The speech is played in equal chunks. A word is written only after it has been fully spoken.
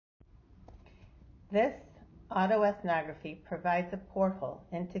This autoethnography provides a portal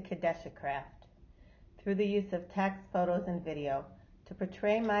into Kedesha-Kraft through the use of text, photos, and video to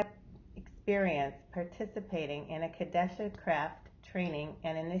portray my experience participating in a Kedesha-Kraft training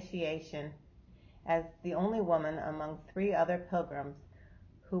and initiation as the only woman among 3 other pilgrims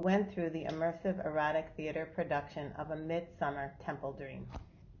who went through the Immersive Erotic theater production of a Midsummer Temple Dream.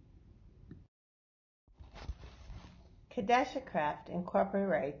 Kedesha-Kraft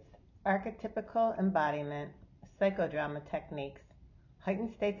incorporates archetypical embodiment, psychodrama techniques,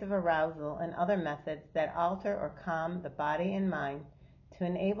 heightened states of arousal, and other methods that alter or calm the body and mind to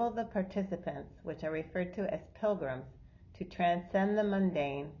enable the participants, which are referred to as pilgrims, to transcend the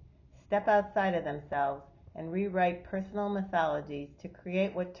mundane, step outside of themselves, and rewrite personal mythologies to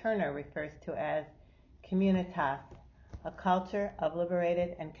create what Turner refers to as communitas, a culture of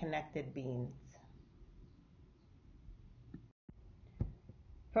liberated and connected beings.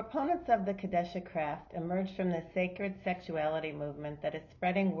 Proponents of the Kedesha-Kraft emerged from the sacred sexuality movement that is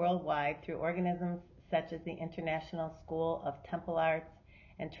spreading worldwide through organisms such as the International School of Temple Arts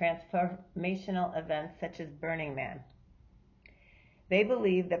and transformational events such as Burning Man. They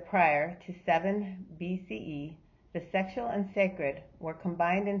believe that prior to 7 BCE, the sexual and sacred were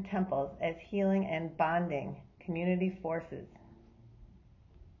combined in temples as healing and bonding community forces.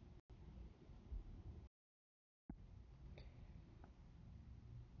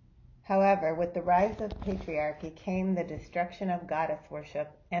 However, with the rise of patriarchy came the destruction of goddess worship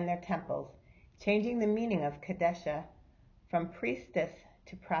and their temples, changing the meaning of Kedesha from priestess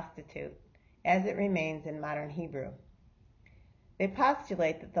to prostitute, as it remains in modern Hebrew. They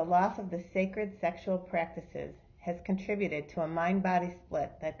postulate that the loss of the sacred sexual practices has contributed to a mind-body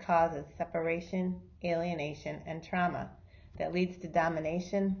split that causes separation, alienation, and trauma that leads to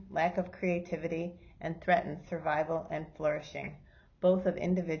domination, lack of creativity, and threatens survival and flourishing, both of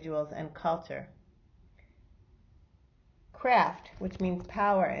individuals and culture. Kraft, which means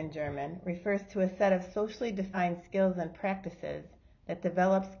power in German, refers to a set of socially defined skills and practices that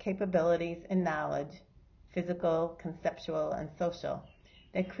develops capabilities and knowledge, physical, conceptual, and social,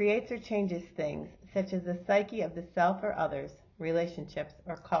 that creates or changes things such as the psyche of the self or others, relationships,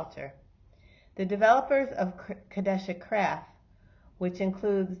 or culture. The developers of Kedesha-Kraft, which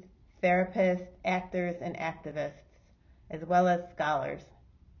includes therapists, actors, and activists, as well as scholars,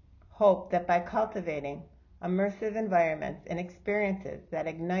 hope that by cultivating immersive environments and experiences that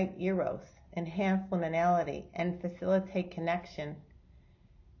ignite eros, enhance liminality, and facilitate connection,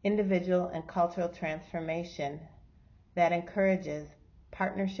 individual and cultural transformation that encourages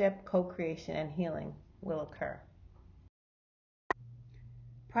partnership, co-creation, and healing will occur.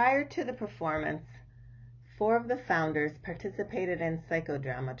 Prior to the performance, 4 of the founders participated in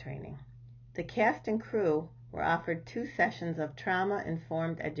psychodrama training. The cast and crew were offered 2 sessions of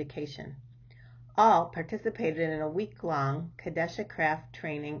trauma-informed education. All participated in a week-long Kedesha-Kraft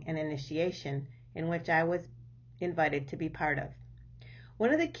training and initiation in which I was invited to be part of.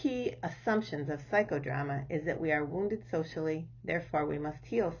 One of the key assumptions of psychodrama is that we are wounded socially, therefore we must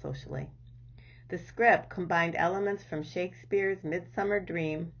heal socially. The script combined elements from Shakespeare's Midsummer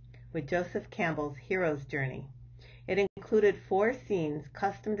Dream with Joseph Campbell's hero's journey. It included 4 scenes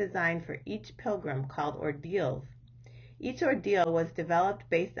custom designed for each pilgrim called ordeals. Each ordeal was developed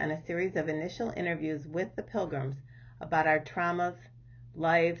based on a series of initial interviews with the pilgrims about our traumas,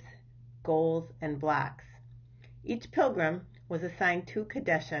 lives, goals, and blocks. Each pilgrim was assigned 2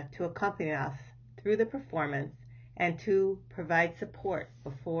 Kedesha to accompany us through the performance and to provide support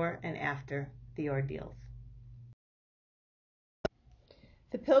before and after the ordeals.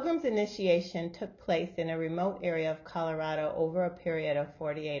 The pilgrim's initiation took place in a remote area of Colorado over a period of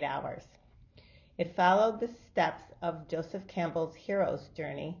 48 hours. It followed the steps of Joseph Campbell's hero's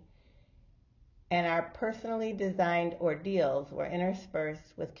journey, and our personally designed ordeals were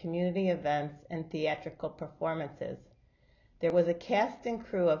interspersed with community events and theatrical performances. There was a cast and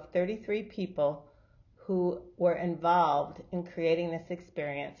crew of 33 people who were involved in creating this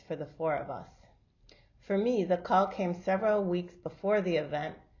experience for the 4 of us. For me, the call came several weeks before the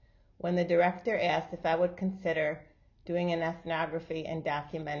event when the director asked if I would consider doing an ethnography and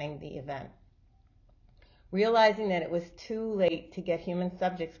documenting the event. Realizing that it was too late to get human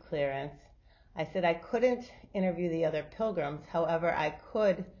subjects clearance, I said I couldn't interview the other pilgrims. However, I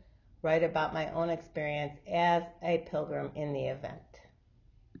could write about my own experience as a pilgrim in the event.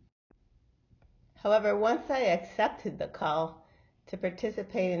 However, once I accepted the call to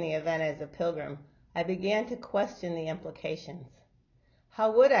participate in the event as a pilgrim, I began to question the implications.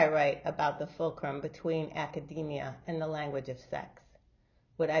 How would I write about the fulcrum between academia and the language of sex?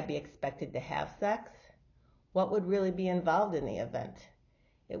 Would I be expected to have sex? What would really be involved in the event?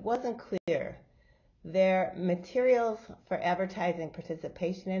 It wasn't clear. Their materials for advertising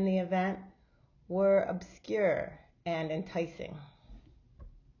participation in the event were obscure and enticing.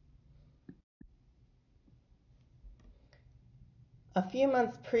 A few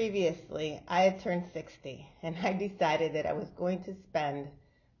months previously, I had turned 60, and I decided that I was going to spend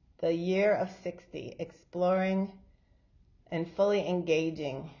the year of 60 exploring and fully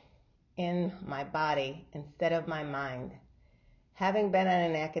engaging in my body instead of my mind. Having been on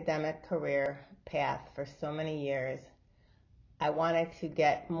an academic career path for so many years, I wanted to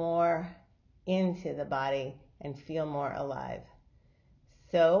get more into the body and feel more alive.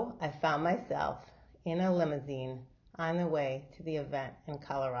 So I found myself in a limousine on the way to the event in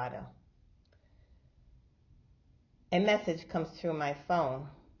Colorado. A message comes through my phone.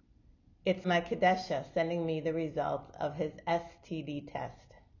 It's my Kedesha sending me the results of his STD test.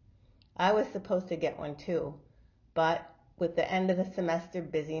 I was supposed to get one too, but with the end of the semester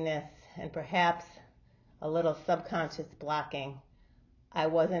busyness and perhaps a little subconscious blocking, I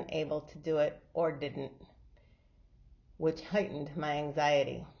wasn't able to do it or didn't, which heightened my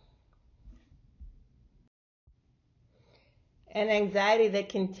anxiety. An anxiety that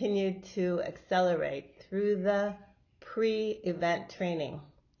continued to accelerate through the pre-event training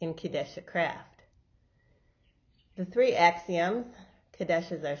in Kedesha-Kraft. The 3 axioms: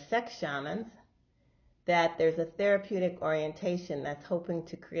 Kedeshas are sex shamans, that there's a therapeutic orientation that's hoping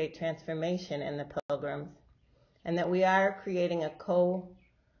to create transformation in the pilgrims, and that we are creating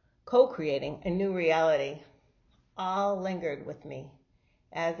co-creating a new reality, all lingered with me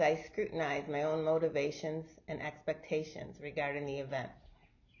as I scrutinized my own motivations and expectations regarding the event.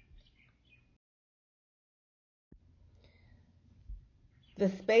 The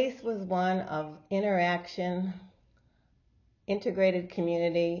space was one of interaction, integrated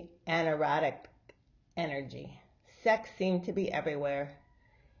community, and erotic energy. Sex seemed to be everywhere,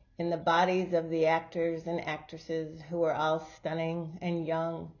 in the bodies of the actors and actresses who were all stunning and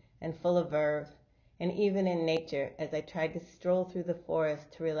young and full of verve, and even in nature as I tried to stroll through the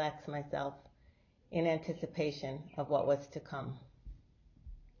forest to relax myself in anticipation of what was to come.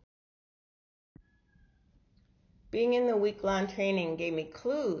 Being in the week-long training gave me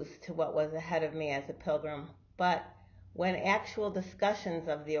clues to what was ahead of me as a pilgrim, but when actual discussions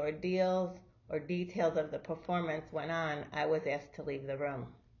of the ordeals or details of the performance went on, I was asked to leave the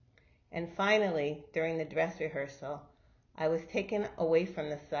room. And finally, during the dress rehearsal, I was taken away from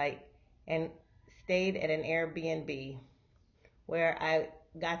the site and stayed at an Airbnb where I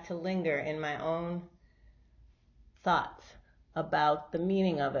got to linger in my own thoughts about the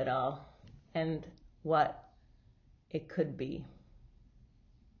meaning of it all and what it could be.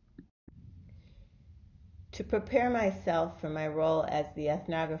 To prepare myself for my role as the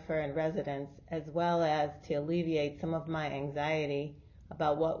ethnographer in residence, as well as to alleviate some of my anxiety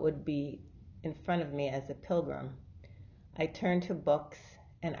about what would be in front of me as a pilgrim, I turned to books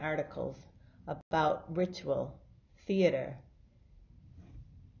and articles about ritual, theater,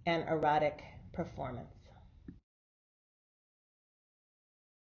 and erotic performance.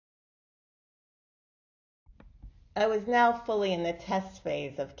 I was now fully in the test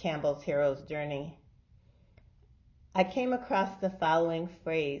phase of Campbell's hero's journey. I came across the following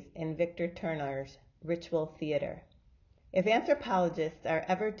phrase in Victor Turner's Ritual Theater. If anthropologists are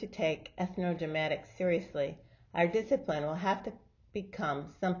ever to take ethnodramatics seriously, our discipline will have to become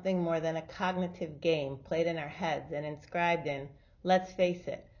something more than a cognitive game played in our heads and inscribed in, let's face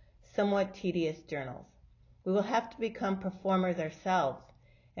it, somewhat tedious journals. We will have to become performers ourselves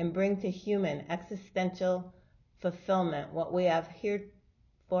and bring to human existential fulfillment what we have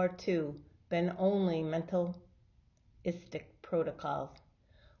heretofore been only mentalistic protocols.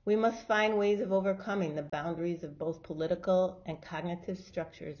 We must find ways of overcoming the boundaries of both political and cognitive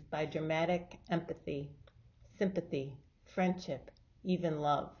structures by dramatic empathy, sympathy, friendship, even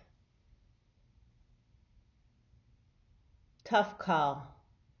love. Tough call.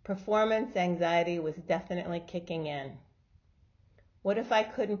 Performance anxiety was definitely kicking in. What if I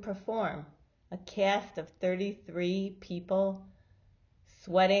couldn't perform? A cast of 33 people,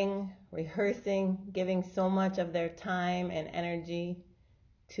 sweating, rehearsing, giving so much of their time and energy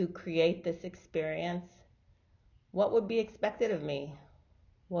to create this experience. What would be expected of me?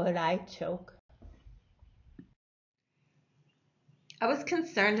 Would I choke? I was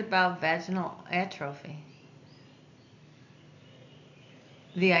concerned about vaginal atrophy.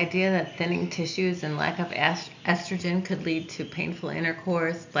 The idea that thinning tissues and lack of estrogen could lead to painful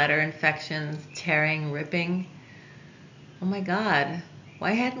intercourse, bladder infections, tearing, ripping. Oh my God,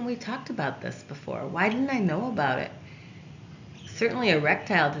 why hadn't we talked about this before? Why didn't I know about it? Certainly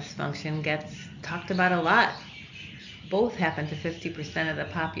erectile dysfunction gets talked about a lot. Both happen to 50% of the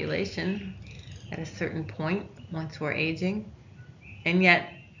population. at a certain point once we're aging, and yet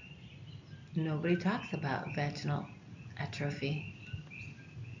nobody talks about vaginal atrophy.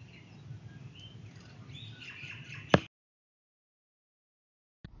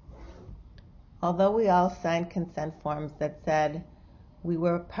 Although we all signed consent forms that said we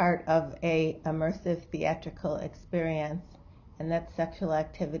were part of a immersive theatrical experience and that sexual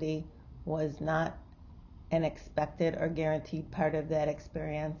activity was not an expected or guaranteed part of that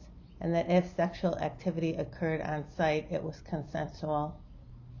experience, and that if sexual activity occurred on site, it was consensual,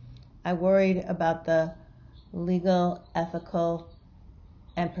 I worried about the legal, ethical,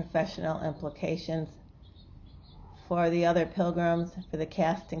 and professional implications for the other pilgrims, for the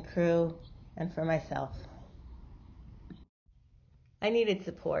cast and crew, and for myself. I needed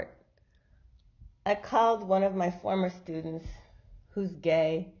support. I called one of my former students, who's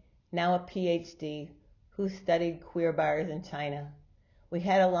gay, now a PhD, who studied queer bars in China. We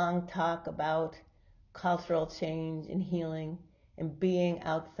had a long talk about cultural change and healing and being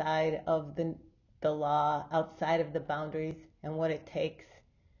outside of the law, outside of the boundaries, and what it takes.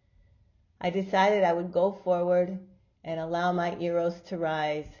 I decided I would go forward and allow my eros to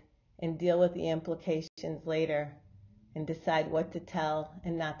rise and deal with the implications later and decide what to tell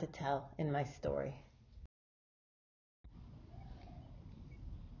and not to tell in my story.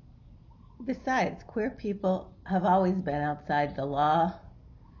 Besides, queer people have always been outside the law.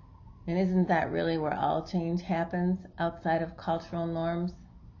 And isn't that really where all change happens, outside of cultural norms?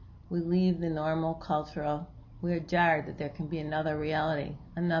 We leave the normal cultural. We are jarred that there can be another reality,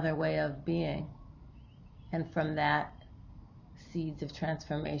 another way of being. And from that, seeds of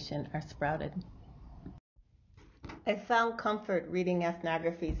transformation are sprouted. I found comfort reading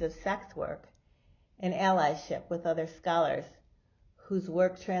ethnographies of sex work and allyship with other scholars whose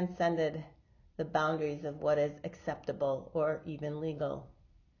work transcended the boundaries of what is acceptable or even legal.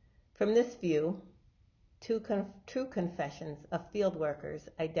 From this view, true confessions of field workers'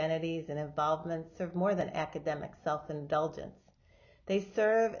 identities and involvements serve more than academic self-indulgence. They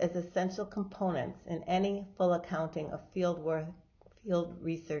serve as essential components in any full accounting of field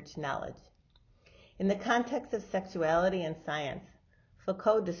research knowledge. In the context of sexuality and science,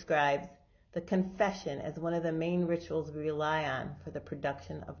 Foucault describes the confession as one of the main rituals we rely on for the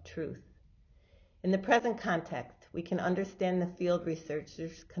production of truth. In the present context, we can understand the field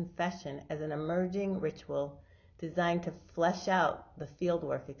researcher's confession as an emerging ritual designed to flesh out the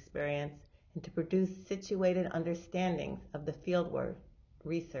fieldwork experience and to produce situated understandings of the fieldwork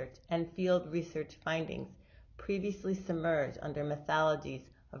research and field research findings previously submerged under mythologies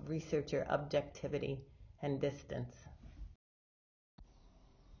of researcher objectivity and distance.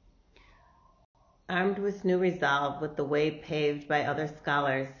 Armed with new resolve with the way paved by other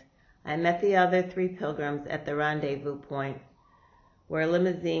scholars, I met the other 3 pilgrims at the rendezvous point, where a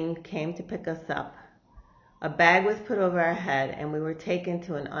limousine came to pick us up. A bag was put over our head, and we were taken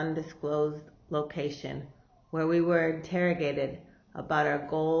to an undisclosed location, where we were interrogated about our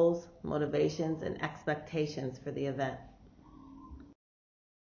goals, motivations, and expectations for the event.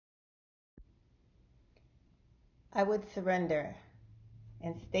 I would surrender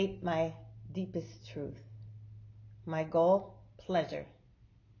and state my deepest truth. My goal, pleasure.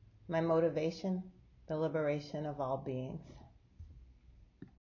 My motivation, the liberation of all beings.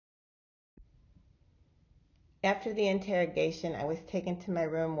 After the interrogation, I was taken to my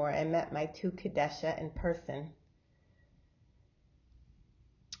room where I met my 2 Kedesha in person.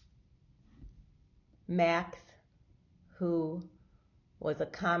 Max, who was a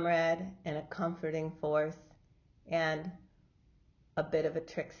comrade and a comforting force and a bit of a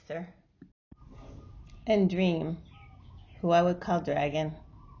trickster. And Dream, who I would call Dragon,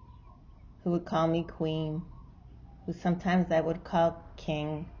 who would call me Queen, who sometimes I would call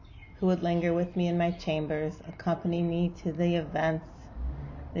King, who would linger with me in my chambers, accompany me to the events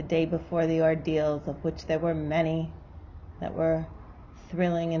the day before the ordeals, of which there were many that were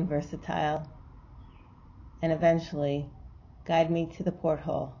thrilling and versatile, and eventually guide me to the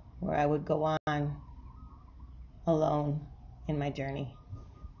porthole where I would go on alone in my journey.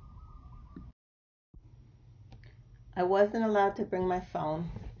 I wasn't allowed to bring my phone,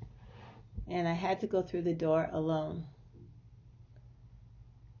 and I had to go through the door alone.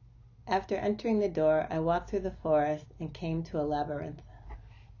 After entering the door, I walked through the forest and came to a labyrinth.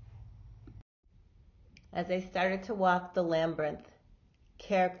 As I started to walk the labyrinth,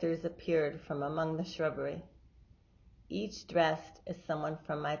 characters appeared from among the shrubbery, each dressed as someone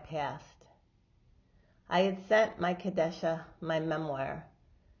from my past. I had sent my Kedesha my memoir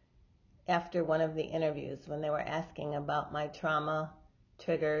after one of the interviews when they were asking about my trauma,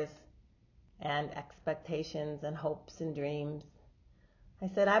 triggers, and expectations and hopes and dreams. I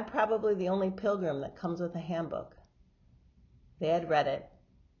said, I'm probably the only pilgrim that comes with a handbook. They had read it,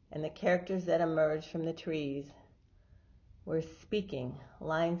 and the characters that emerged from the trees were speaking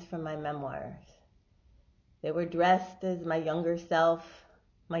lines from my memoirs. They were dressed as my younger self,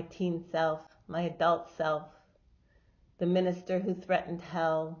 my teen self, my adult self, the minister who threatened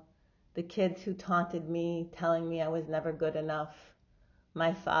hell, the kids who taunted me, telling me I was never good enough,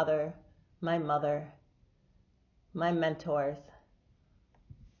 my father, my mother, my mentors.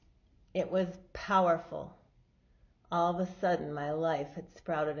 It was powerful. All of a sudden, my life had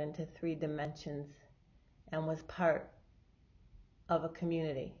sprouted into 3 dimensions and was part of a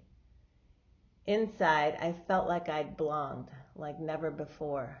community. Inside, I felt like I'd belonged, like never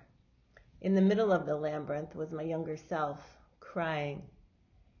before. In the middle of the labyrinth was my younger self, crying.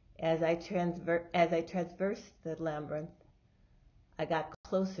 As I traversed the labyrinth, I got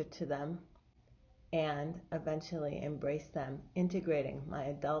closer to them and eventually embraced them, integrating my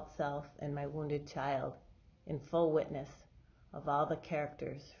adult self and my wounded child in full witness of all the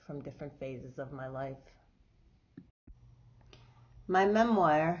characters from different phases of my life. My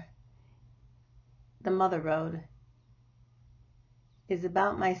memoir, The Mother Road, is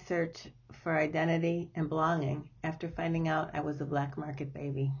about my search for identity and belonging after finding out I was a black market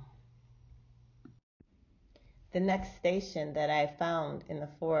baby. The next station that I found in the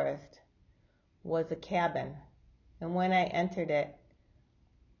forest was a cabin, and when I entered it,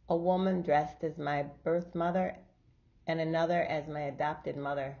 a woman dressed as my birth mother and another as my adopted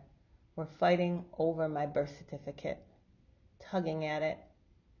mother were fighting over my birth certificate, tugging at it.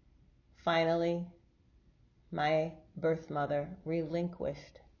 Finally, my birth mother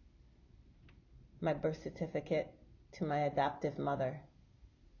relinquished my birth certificate to my adoptive mother,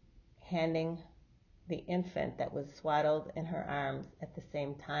 handing the infant that was swaddled in her arms at the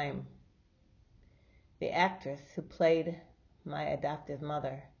same time. The actress who played my adoptive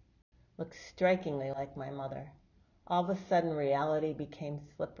mother looked strikingly like my mother. All of a sudden, reality became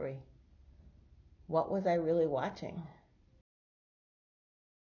slippery. What was I really watching?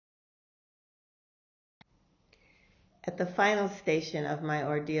 At the final station of my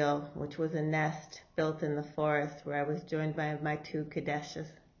ordeal, which was a nest built in the forest where I was joined by my 2 Kedeshas,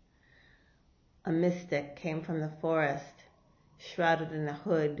 a mystic came from the forest, shrouded in a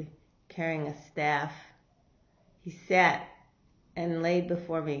hood, carrying a staff. He sat and laid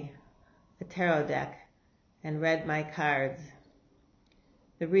before me a tarot deck and read my cards.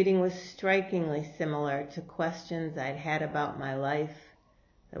 The reading was strikingly similar to questions I'd had about my life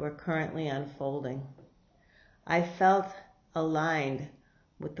that were currently unfolding. I felt aligned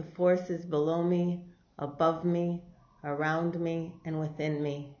with the forces below me, above me, around me, and within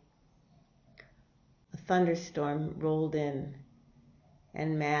me. A thunderstorm rolled in,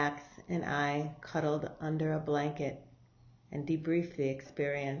 and Max and I cuddled under a blanket and debriefed the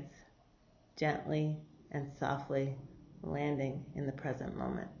experience, gently and softly landing in the present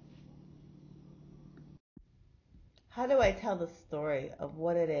moment. How do I tell the story of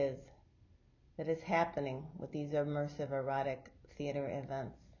what it is that is happening with these immersive erotic theater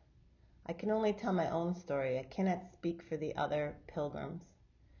events? I can only tell my own story. I cannot speak for the other pilgrims.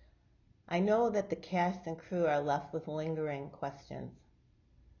 I know that the cast and crew are left with lingering questions.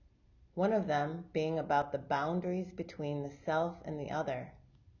 One of them being about the boundaries between the self and the other,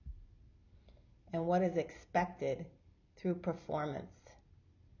 and what is expected through performance.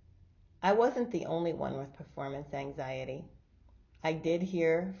 I wasn't the only one with performance anxiety. I did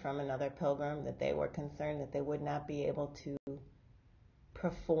hear from another pilgrim that they were concerned that they would not be able to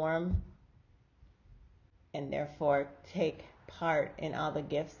perform and therefore take part in all the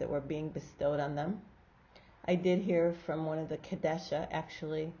gifts that were being bestowed on them. I did hear from one of the Kedesha,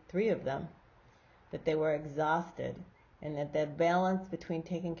 actually 3 of them, that they were exhausted and that the balance between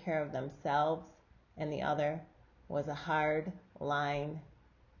taking care of themselves and the other was a hard line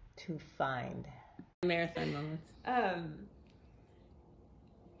to find. Marathon moments.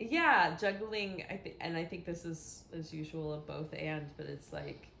 Yeah, juggling. I think this is as usual of both and, but it's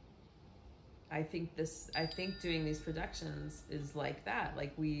like, I think doing these productions is like that.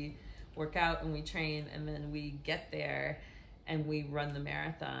 Like, we work out and we train, and then we get there and we run the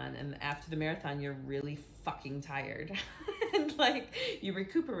marathon, and after the marathon you're really fucking tired and like you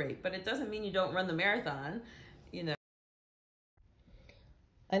recuperate, but it doesn't mean you don't run the marathon, you know.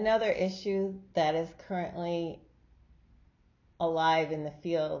 Another issue that is currently alive in the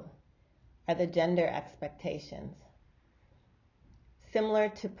field are the gender expectations. Similar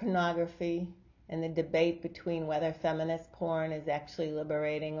to pornography and the debate between whether feminist porn is actually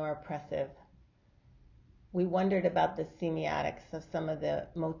liberating or oppressive, we wondered about the semiotics of some of the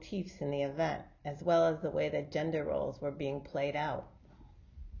motifs in the event, as well as the way that gender roles were being played out.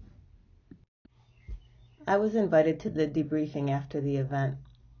 I was invited to the debriefing after the event,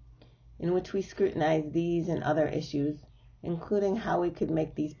 in which we scrutinized these and other issues, including how we could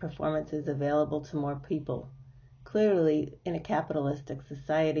make these performances available to more people. Clearly, in a capitalistic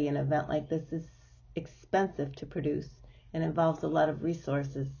society, an event like this is expensive to produce and involves a lot of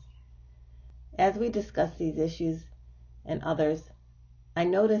resources. As we discussed these issues and others, I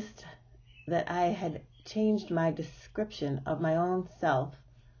noticed that I had changed my description of my own self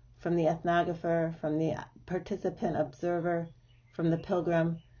from the ethnographer, from the participant observer, from the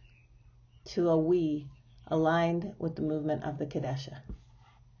pilgrim, to a we aligned with the movement of the Kedesha.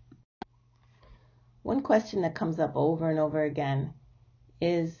 One question that comes up over and over again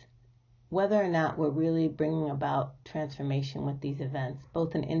is whether or not we're really bringing about transformation with these events,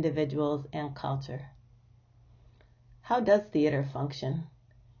 both in individuals and culture. How does theater function?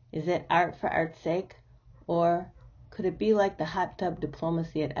 Is it art for art's sake, or could it be like the hot tub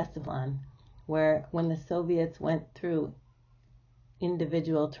diplomacy at Estevan, where when the Soviets went through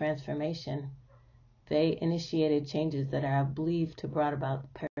individual transformation, they initiated changes that are believed to brought about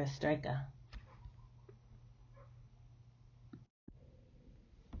perestroika?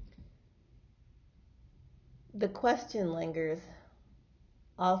 The question lingers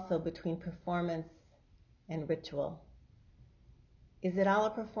also between performance and ritual. Is it all a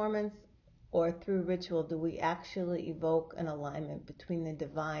performance, or through ritual do we actually evoke an alignment between the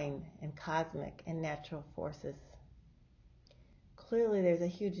divine and cosmic and natural forces? Clearly, there's a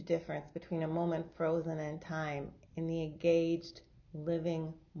huge difference between a moment frozen in time and the engaged,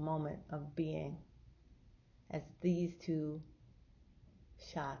 living moment of being, as these two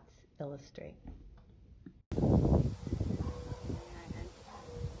shots illustrate.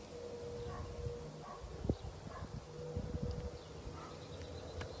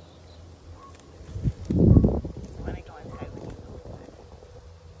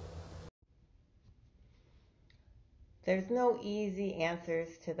 There's no easy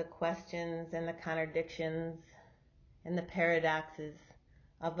answers to the questions and the contradictions and the paradoxes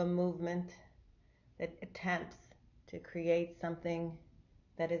of a movement that attempts to create something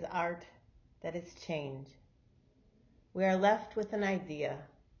that is art, that is change. We are left with an idea,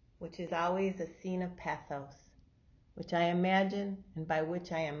 which is always a scene of pathos, which I imagine and by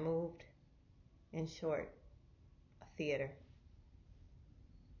which I am moved. In short, a theater.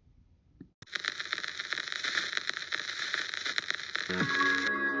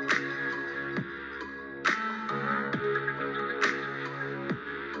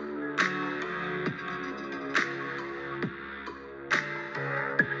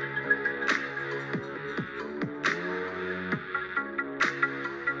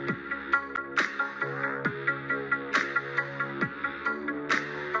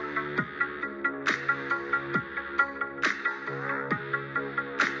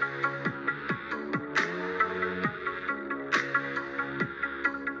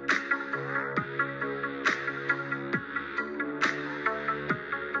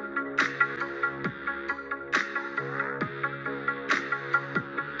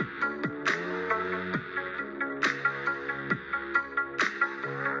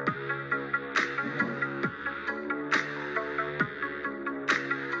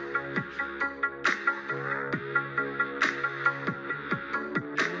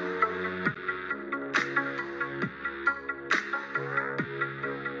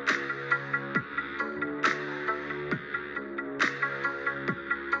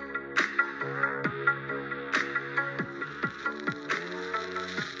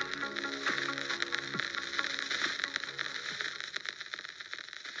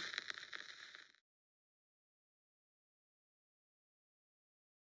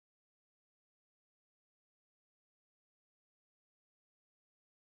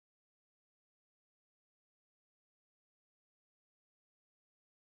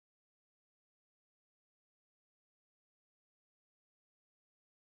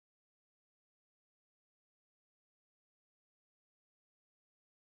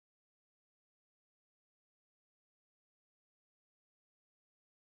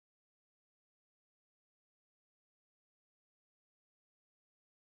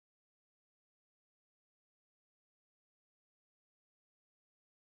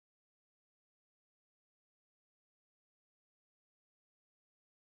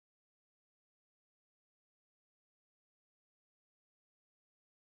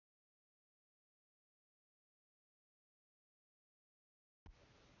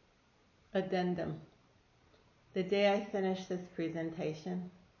 Addendum. The day I finished this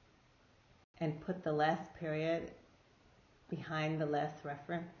presentation and put the last period behind the last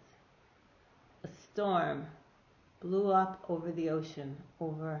reference, a storm blew up over the ocean,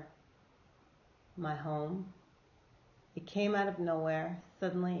 over my home. It came out of nowhere,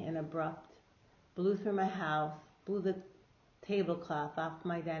 suddenly and abrupt, blew through my house, blew the tablecloth off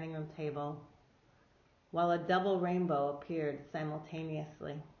my dining room table, while a double rainbow appeared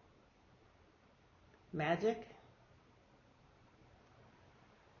simultaneously. Magic?